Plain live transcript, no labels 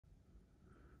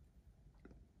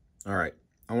All right,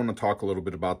 I want to talk a little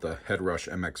bit about the Headrush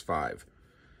MX5.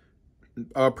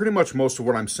 Pretty much most of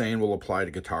what I'm saying will apply to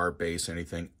guitar, bass,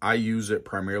 anything. I use it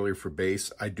primarily for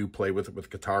bass. I do play with it with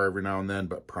guitar every now and then,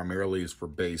 but primarily is for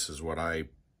bass is what I'm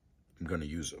going to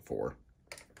use it for.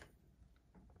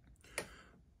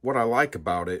 What I like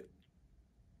about it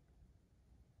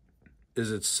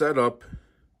is it's set up,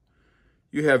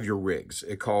 you have your rigs.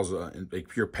 It calls,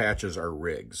 your patches are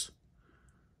rigs.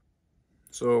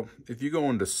 So if you go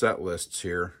into set lists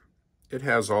here, it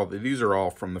has all, these are all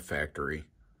from the factory.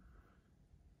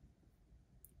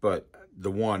 But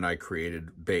the one I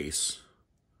created, bass.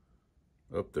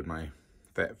 Oh, did my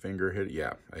fat finger hit it?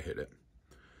 Yeah, I hit it.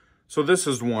 So this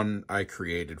is one I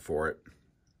created for it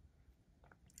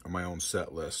on my own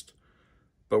set list.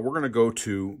 But we're going to go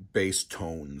to bass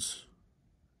tones.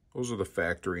 Those are the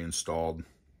factory installed.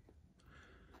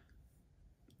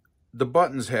 The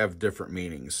buttons have different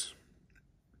meanings.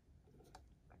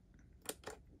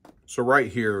 So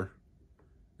right here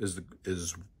is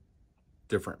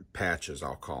different patches,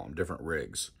 I'll call them, different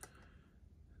rigs.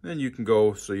 Then you can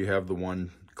go, so you have the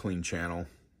one clean channel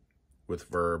with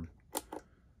verb.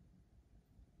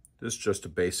 This is just a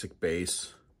basic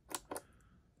bass.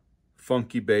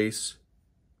 Funky bass.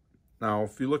 Now,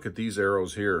 if you look at these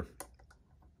arrows here,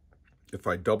 if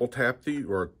I double tap the,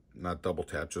 or not double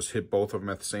tap, just hit both of them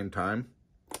at the same time,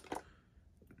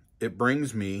 it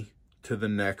brings me to the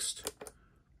next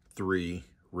 3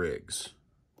 rigs.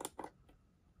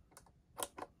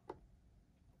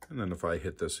 And then if I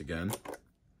hit this again,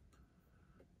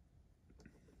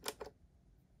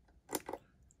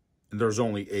 and there's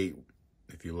only 8,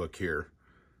 if you look here,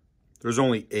 there's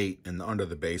only 8 under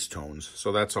the bass tones,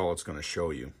 so that's all it's going to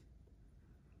show you,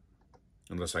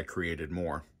 unless I created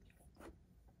more.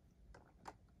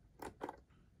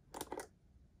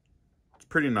 It's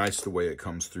pretty nice the way it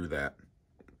comes through that.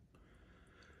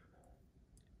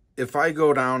 If I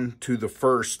go down to the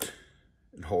first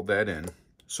and hold that in,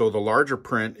 so the larger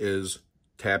print is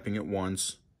tapping it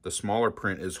once, the smaller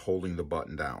print is holding the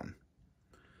button down.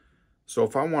 So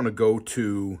if I want to go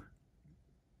to,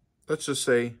 let's just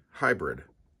say hybrid,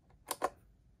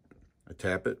 I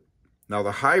tap it. Now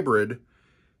the hybrid,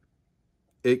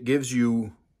 it gives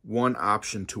you one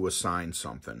option to assign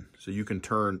something. So you can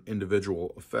turn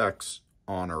individual effects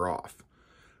on or off.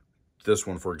 This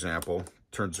one, for example,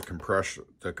 turns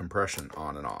the compression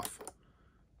on and off.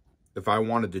 If I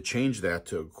wanted to change that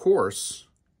to a coarse,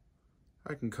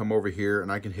 I can come over here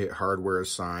and I can hit hardware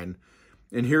assign.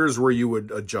 And here's where you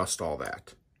would adjust all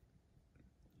that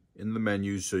in the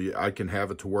menu. So I can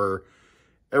have it to where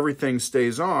everything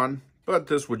stays on, but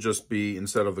this would just be,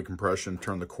 instead of the compression,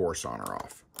 turn the coarse on or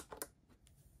off.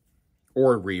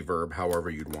 Or reverb, however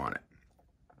you'd want it.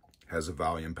 Has a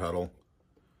volume pedal.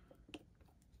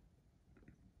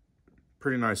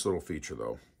 Pretty nice little feature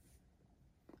though.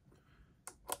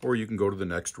 Or you can go to the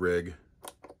next rig,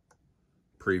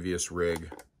 previous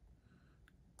rig,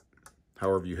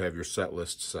 however you have your set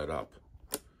list set up.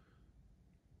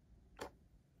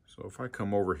 So if I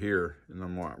come over here and I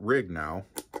want rig now,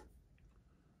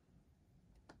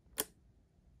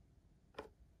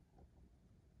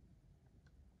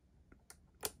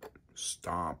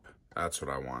 stomp, that's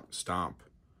what I want, stomp.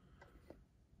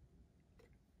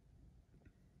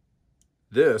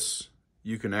 This,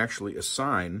 you can actually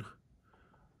assign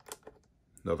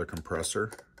another compressor,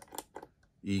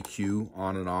 EQ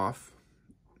on and off.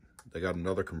 They got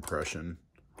another compression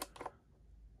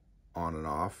on and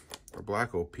off. Or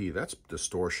black OP, that's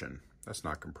distortion. That's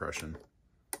not compression.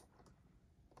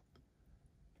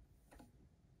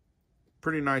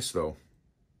 Pretty nice though.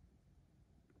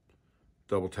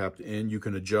 Double tapped in. You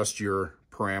can adjust your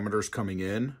parameters coming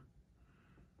in.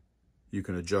 You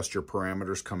can adjust your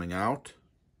parameters coming out.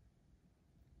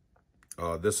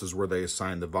 This is where they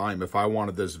assign the volume. If I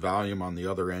wanted this volume on the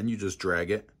other end, you just drag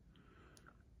it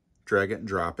and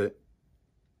drop it.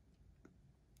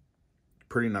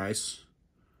 Pretty nice.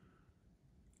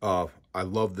 I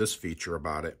love this feature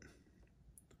about it.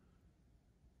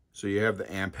 So you have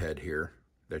the amp head here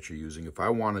that you're using. If I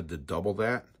wanted to double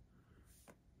that,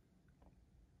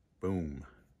 boom.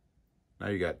 Now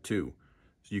you got 2.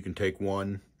 So you can take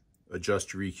one,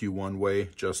 adjust your EQ one way,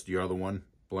 adjust the other one,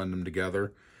 blend them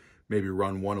together. Maybe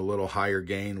run one a little higher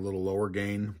gain, a little lower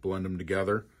gain, blend them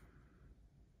together.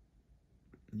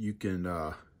 You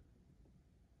can,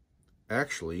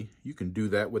 actually, you can do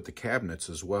that with the cabinets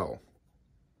as well.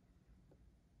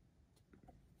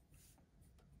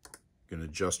 You can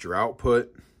adjust your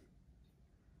output.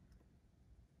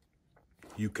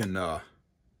 You can,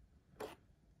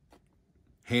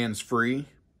 hands-free.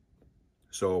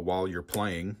 So while you're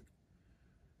playing,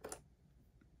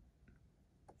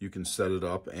 you can set it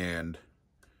up and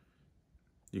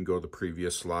you can go to the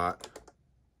previous slot,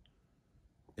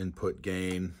 input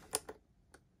gain,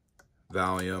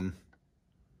 volume,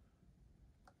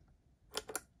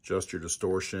 adjust your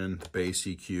distortion, bass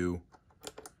EQ.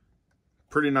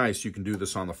 Pretty nice. You can do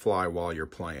this on the fly while you're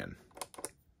playing.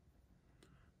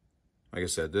 Like I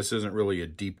said, this isn't really a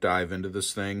deep dive into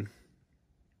this thing.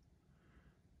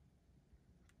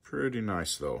 Pretty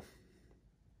nice though.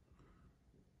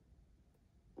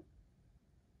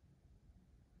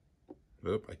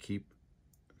 Oop, I keep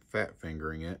fat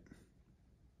fingering it.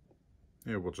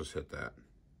 Yeah, we'll just hit that.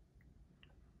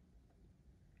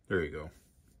 There you go.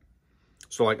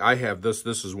 So like I have this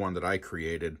is one that I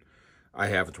created. I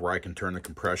have it to where I can turn the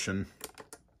compression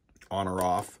on or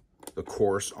off, the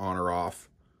chorus on or off,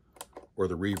 or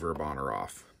the reverb on or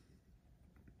off.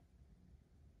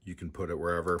 You can put it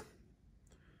wherever.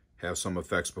 Have some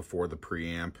effects before the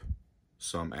preamp,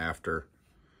 some after.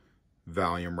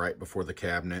 Volume right before the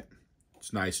cabinet.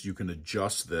 It's nice. You can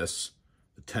adjust this,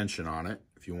 the tension on it,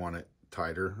 if you want it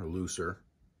tighter or looser.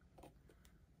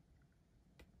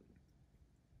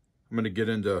 I'm going to get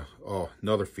into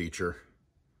another feature.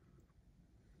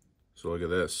 So look at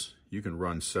this. You can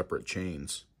run separate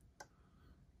chains. I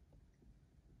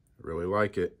really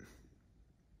like it.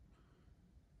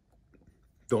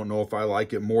 Don't know if I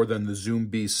like it more than the Zoom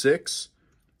B6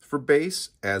 for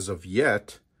bass as of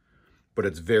yet, but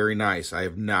it's very nice. I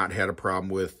have not had a problem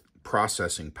with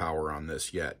processing power on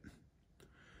this yet.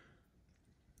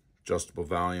 Adjustable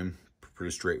volume,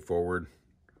 pretty straightforward.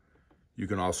 You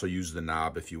can also use the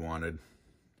knob if you wanted.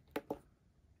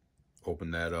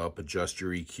 Open that up, adjust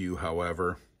your EQ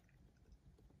however.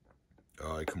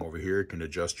 Come over here, you can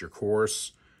adjust your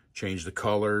chorus, change the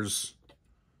colors.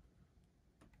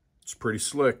 It's pretty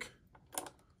slick.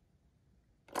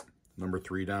 Number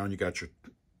 3 down, you got your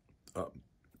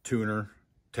tuner,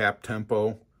 tap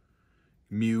tempo,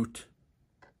 mute.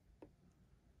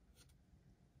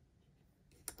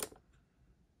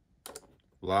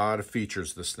 A lot of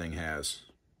features this thing has.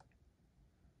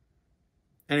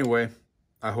 Anyway,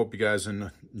 I hope you guys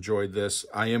enjoyed this.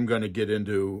 I am going to get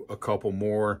into a couple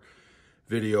more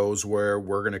videos where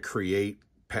we're going to create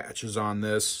patches on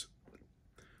this.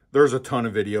 There's a ton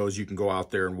of videos you can go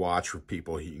out there and watch for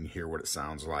people. You can hear what it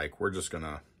sounds like. We're just going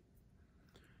to,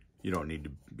 you don't need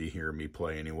to be hearing me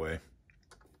play anyway.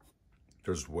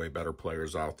 There's way better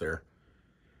players out there.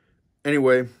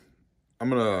 Anyway, I'm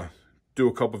going to do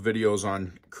a couple videos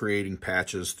on creating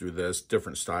patches through this,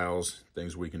 different styles,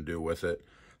 things we can do with it,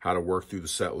 how to work through the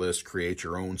set list, create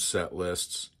your own set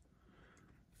lists.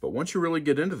 But once you really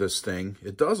get into this thing,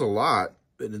 it does a lot.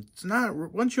 And it's not,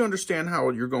 once you understand how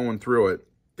you're going through it,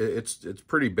 it's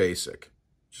pretty basic.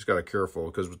 Just got to be careful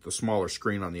because with the smaller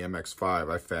screen on the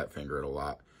MX5, I fat finger it a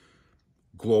lot.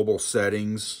 Global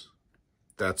settings,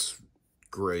 that's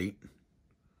great.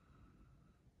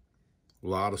 A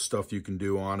lot of stuff you can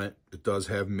do on it. It does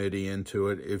have MIDI into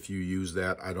it if you use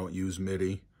that. I don't use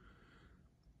MIDI.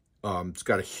 It's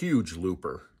got a huge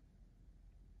looper.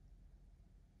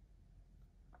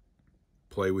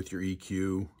 Play with your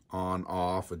EQ on,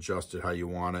 off, adjust it how you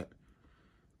want it.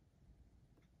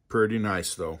 Pretty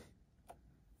nice though.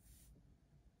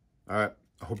 All right,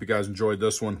 I hope you guys enjoyed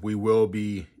this one. We will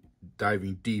be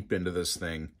diving deep into this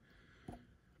thing.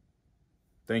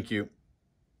 Thank you.